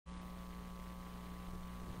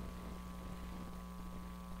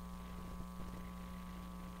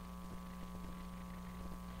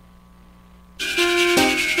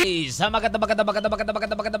Sa magandang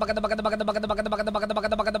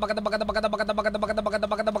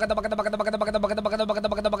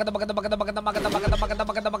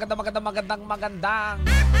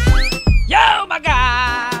yo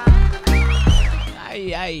maga.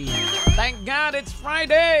 Ay. Thank God it's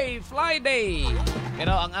Friday.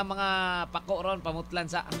 Pero ang mga pako ron pamutlan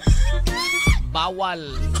sa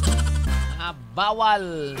bawal.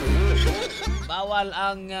 Bawal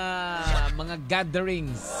ang mga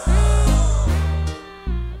gatherings.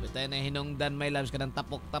 Sabi tayo na hinungdan, my loves, ka ng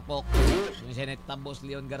tapok-tapok. Yung siya tabos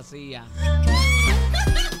Leon Garcia.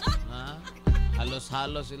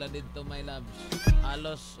 Halos-halos sila dito, my loves.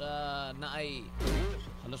 Halos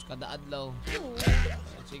kada adlaw.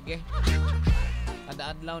 Sige.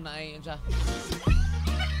 Kada adlaw na ay yun siya.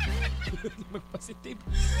 Magpositive.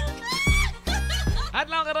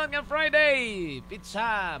 Adlaw karon nga Friday,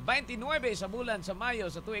 pizza 29 sa bulan sa Mayo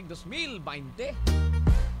sa tuig 2020.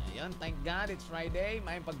 Ayun, thank God it's Friday.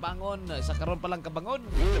 May pagbangon sa karon pa lang kabangon.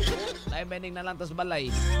 Tayo bending na lang tas balay.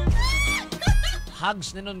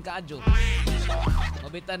 Hugs na nun kaadyo.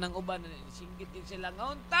 Mabitan ng uban, singgit din sila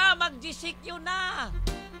nga unta mag-GCQ na.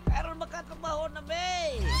 Pero makatrabaho na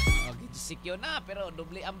be. GCQ na pero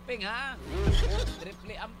doble amping ha.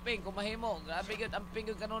 Triple amping kumahimo. Grabe gyud amping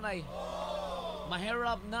gyud kanunay.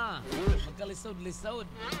 Mahirap na. Magkalisod-lisod.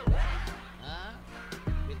 Ha?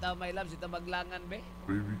 Bitaw my loves, ito maglangan be.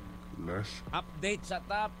 Baby, last. Update sa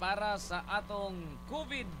ta para sa atong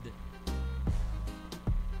COVID-19.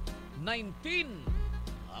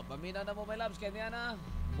 Pamina na mo my loves, kanya na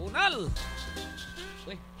bunal.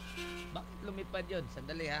 Uy, bakit lumipad yun?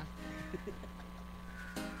 Sandali ha.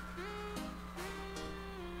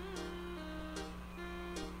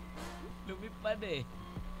 Lumipad eh.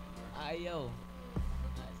 Ayaw.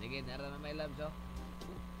 Sige, nara na my loves, oh.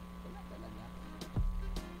 Wala talaga.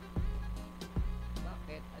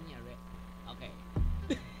 Bakit? Anyari? Okay.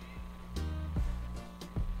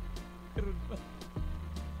 Karoon pa.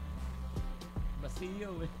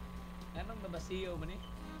 Basiyo, eh. Anong nabasiyo man eh?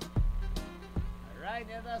 Alright,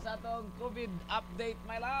 ito sa atong COVID update,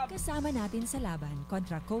 my love. Kasama natin sa laban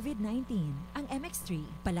kontra COVID-19 ang MX3.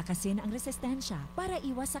 Palakasin ang resistensya para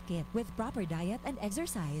iwas sakit with proper diet and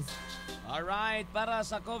exercise. Alright, para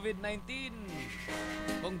sa COVID-19,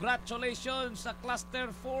 congratulations sa Cluster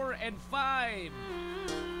 4 and 5.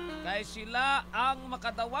 Kaya sila ang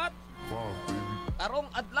makadawat Wow, baby. karong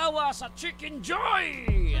adlaw sa Chicken Joy.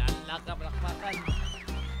 Ang lakap-lakpakan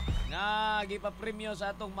nga gipapremyo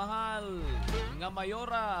sa atong mahal nga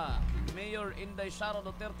mayora, Mayor Inday Sara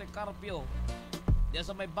Duterte Carpio. Diya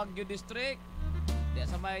sa may Baguio District, diya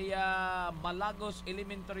sa may Malagos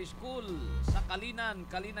Elementary School, sa Kalinan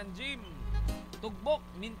Gym, Tugbok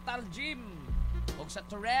Mental Gym, og sa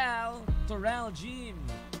Torel Gym,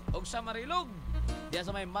 og sa Marilog, diya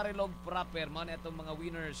sa may Marilog proper. Mao na itong mga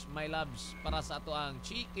winners, my loves, para sa ato ang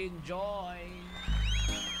Chicken Joy.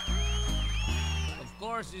 Of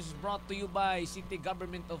course, this is brought to you by City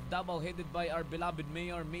Government of Davao, headed by our beloved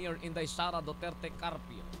Mayor Inday Sara Duterte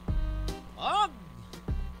Carpio. Og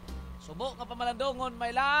subo nga pamalandongon, my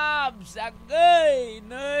loves. Agay,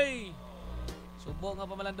 nay. Subo nga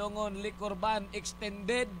pamalandongon, liquor ban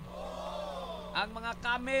extended. Ang mga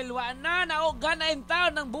camel, wa na, naugan na in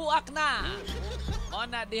town ng buak na. O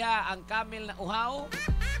na diha ang camel na uhaw.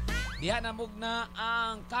 Diha namug na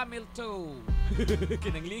ang camel 2.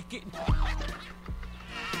 Kinangliki na.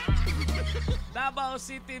 Davao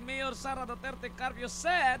City Mayor Sara Duterte Carpio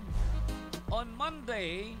said on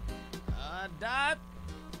Monday that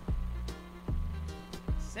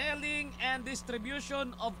selling and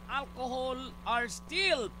distribution of alcohol are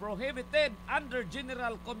still prohibited under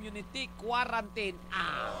general community quarantine.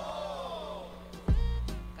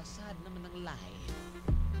 Kasad naman ng life.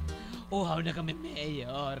 Uhaw na kami,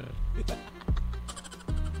 Mayor.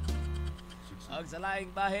 Og sa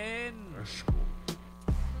laing bahin, Let's go.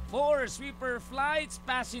 4 sweeper flights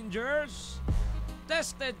passengers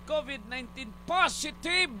tested COVID-19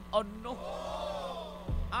 positive. Oh no.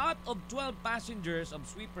 Out of 12 passengers of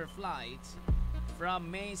sweeper flights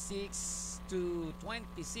from May 6 to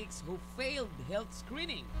 26 who failed health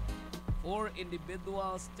screening, 4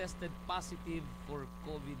 individuals tested positive for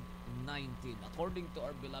COVID-19, according to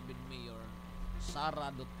our beloved Mayor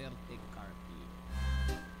Sara Duterte Carpio.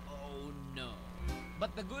 Oh no.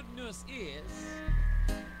 But the good news is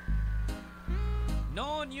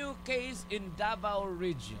no new case in Davao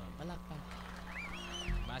region. Palakpak.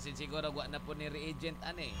 Masin siguro wa na po ni reagent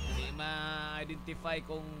ane. Hindi ma-identify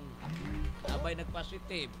kung abay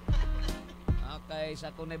nagpositive. Okay,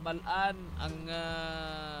 sa kung naibalaan ang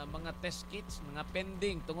mga test kits, mga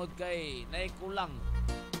pending tungod kay naikulang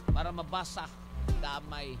para mabasa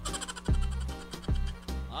Damay.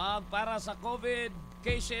 Para sa COVID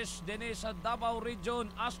cases din sa Davao Region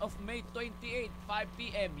as of May 28, 5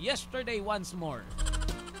 p.m. Yesterday once more.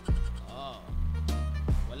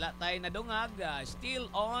 Wala tayo nadungag. Still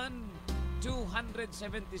on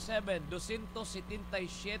 277,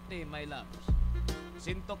 277, my loves.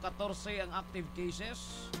 114 ang active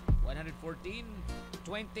cases, 114,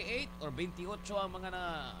 28 or 28 ang mga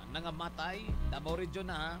nangamatay. Davao Region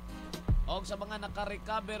na ha. O sa mga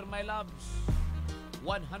naka-recover, my loves,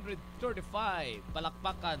 135,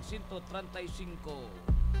 palakpakan, 135.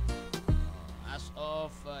 As of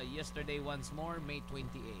yesterday once more, May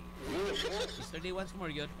 28. Yesterday once more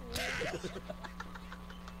yun.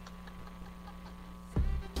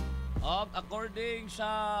 According sa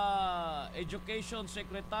Education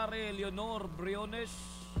Secretary Leonor Briones,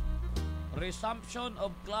 resumption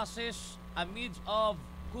of classes amidst of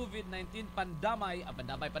COVID-19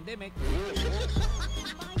 pandemic.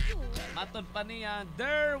 Matod pa niya,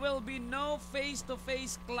 there will be no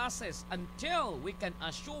face-to-face classes until we can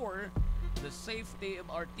assure the safety of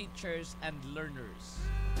our teachers and learners.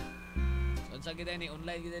 So, sa kita ni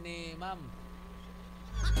online kita ni ma'am.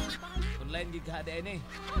 Online gid ka ni.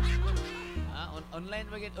 Online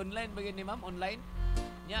bagid ni ma'am, online.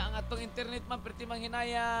 Nya ang atong internet ma'am perti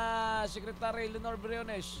manghinaya Secretary Leonor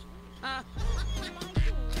Briones. Ha?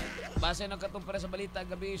 Base ng katong para sa balita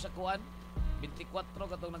gabi sa kuan 24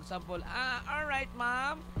 katong nagsample. All right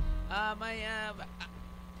ma'am.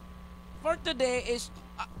 For today is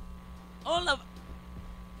all of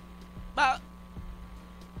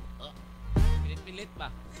pilit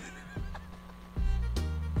pa.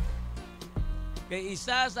 Kay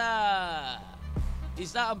isa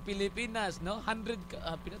ang Pilipinas, no? 100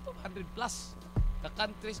 plus ka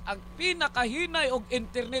countries ang pinakahinay og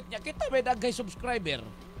internet niya. Kita may daghay subscriber.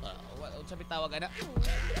 Unsa bitawag ana?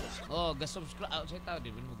 Ga-subscribe. Sa tawag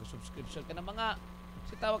din mo ga-subscription ka na mga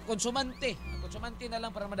si tawag konsumante. Konsumante na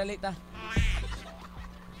lang para madali ta.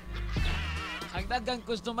 Ang dagang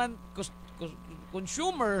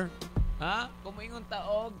consumer, ha? Kumingon ta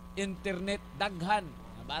og internet daghan.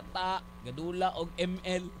 Nga bata, gadula og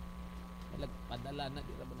ML. Padala na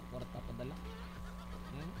di ra ba na kwarta padala?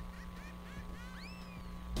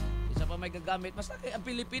 Isa pa may gagamit. Basta ang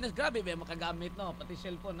Pilipinas, grabe ba makagamit, no? Pati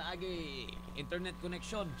cellphone na agi internet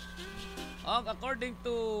connection. According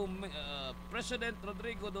to President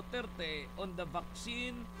Rodrigo Duterte on the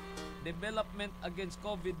vaccine development against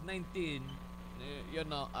COVID-19,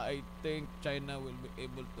 I think China will be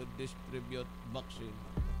able to distribute vaccine.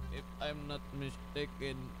 If I'm not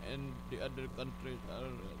mistaken, and the other countries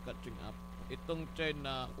are catching up. Itong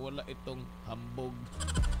China, wala itong hambog.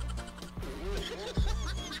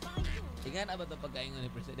 Tingnan na ba ito pagkaingon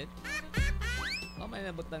ni President? May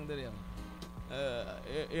nabutang dali ako.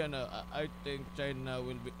 I think China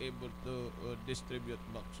will be able to distribute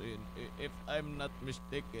vaccine. If I'm not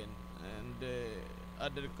mistaken, and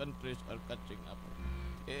other countries are catching up.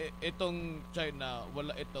 Itong China,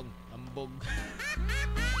 wala itong hambog.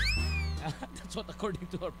 That's what according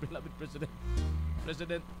to our beloved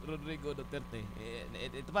President Rodrigo Duterte.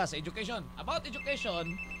 Ito pa sa education. About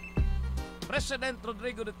education, President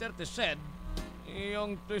Rodrigo Duterte said,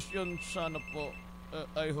 yung tuition sana po,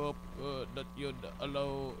 I hope that you'd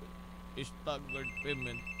allow staggered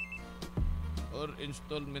payment or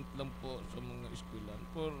installment lang po sa mga eskwelahan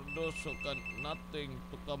for those who can nothing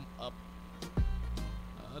to come up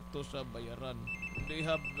to sa bayaran. They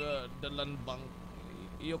have the land bank.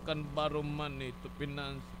 You can borrow money to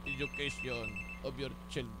finance education of your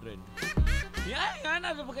children. Nga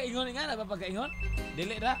na papakaingon.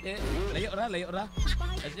 Dili ra. Layo ra.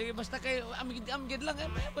 Sige basta kay amgid lang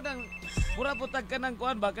may padang pura putag ka nang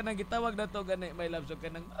kuan ba kanang gitawag na to gani my love so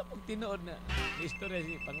kanang mapag tinuod na istorya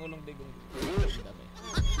si Pangulong Digong.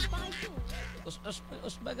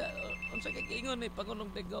 Us baga unsa kay ingon ni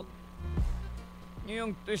Pangulong Digong?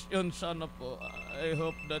 Yung tuition sana po, I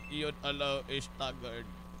hope that you'd allow a staggered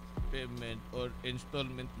payment or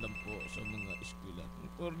installment lang po sa mga eskwela.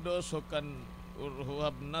 For those who can or who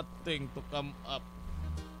have nothing to come up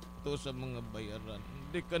to sa mga bayaran,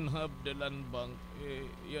 they can have the land bank.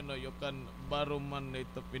 You can borrow money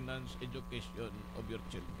to finance education of your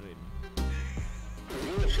children.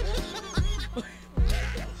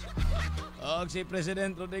 Si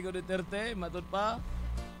President Rodrigo Duterte, matod pa,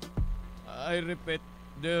 I repeat,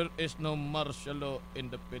 there is no martial law in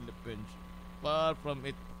the Philippines. Far from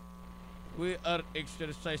it. We are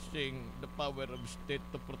exercising the power of state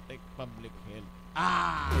to protect public health.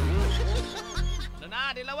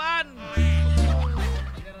 Dilawan!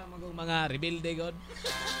 magong mga rebelde god.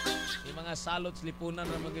 Yung mga salots lipunan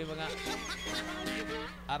na mga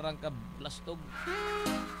arang ka blastog.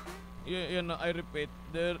 You know, I repeat,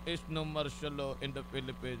 there is no martial law in the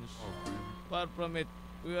Philippines. Far from it,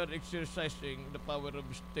 we are exercising the power of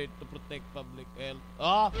state to protect public health.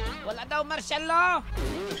 Oh, wala daw martial law.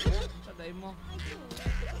 Saday mo.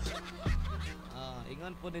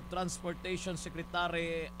 Ingon po ni Transportation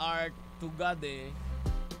Secretary Art Tugade.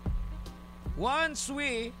 Once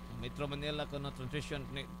we Metro Manila kono transition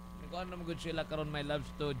ni kuan na magud sila karon my loves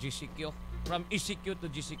to GCQ, from ECQ to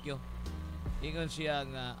GCQ. Ingon siya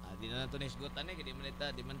nga di na nato nisgutan ni di man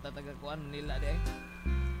di man tataga kuan nila di.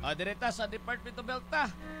 Direta sa Department of Health ta.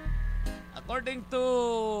 According to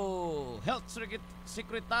Health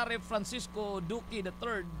Secretary Francisco Duque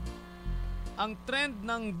III, ang trend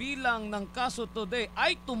ng bilang ng kaso today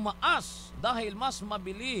ay tumaas dahil mas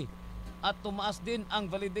mabili at tumaas din ang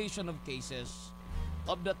validation of cases.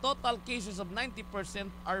 Of the total cases of 90%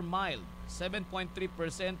 are mild, 7.3%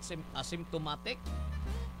 asymptomatic,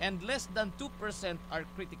 and less than 2% are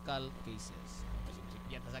critical cases.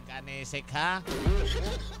 Yan sa kane sek ha.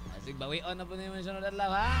 Asig bawion na po ni mo sunod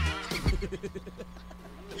adlaw ha.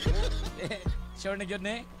 Sure na gyud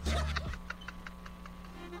ni.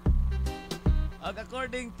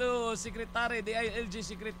 According to Secretary DILG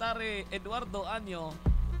Secretary Eduardo Anyo,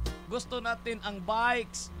 gusto natin ang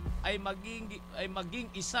bikes ay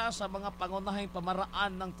maging isa sa mga pangunahing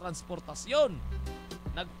pamaraan ng transportasyon.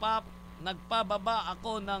 Nagpababa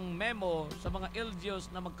ako ng memo sa mga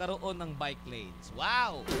LGUs na magkaroon ng bike lanes.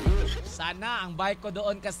 Wow! Sana ang bike ko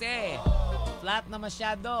doon kasi flat na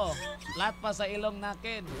masyado. Flat pa sa ilong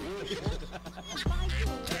nakin.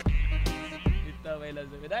 Ito may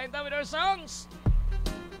lazo. Dahil with our songs!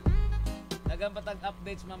 Dagang patag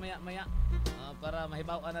updates mamaya-maya para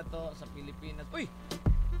mahibawan na to sa Pilipinas. Uy!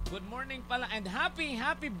 Good morning pala and happy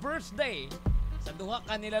birthday sa duha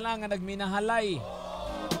ka nila lang nga nagminahalay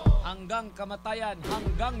hanggang kamatayan,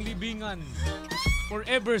 hanggang libingan.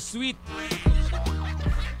 Forever sweet.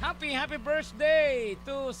 Happy birthday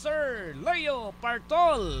to Sir Leo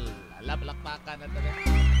Partol. Palakpakan na to.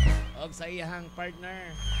 Og sa iyang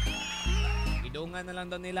partner. Idungan na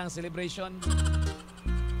lang daw nilang celebration.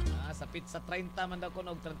 Sa pizza 30 man daw ko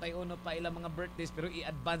og 31 pa ilang mga birthdays pero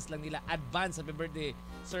i-advance lang nila. Advance happy birthday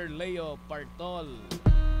Sir Leo Partol.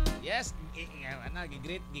 Yes,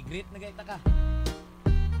 gigreet na gayta ka.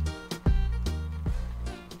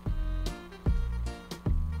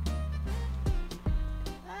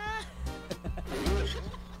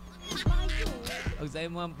 Og sa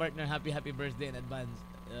imong partner happy birthday in advance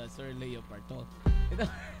Sir Leo Partol.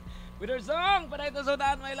 With our song, para ito sa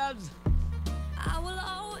my loves. I will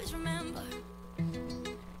always remember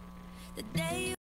the day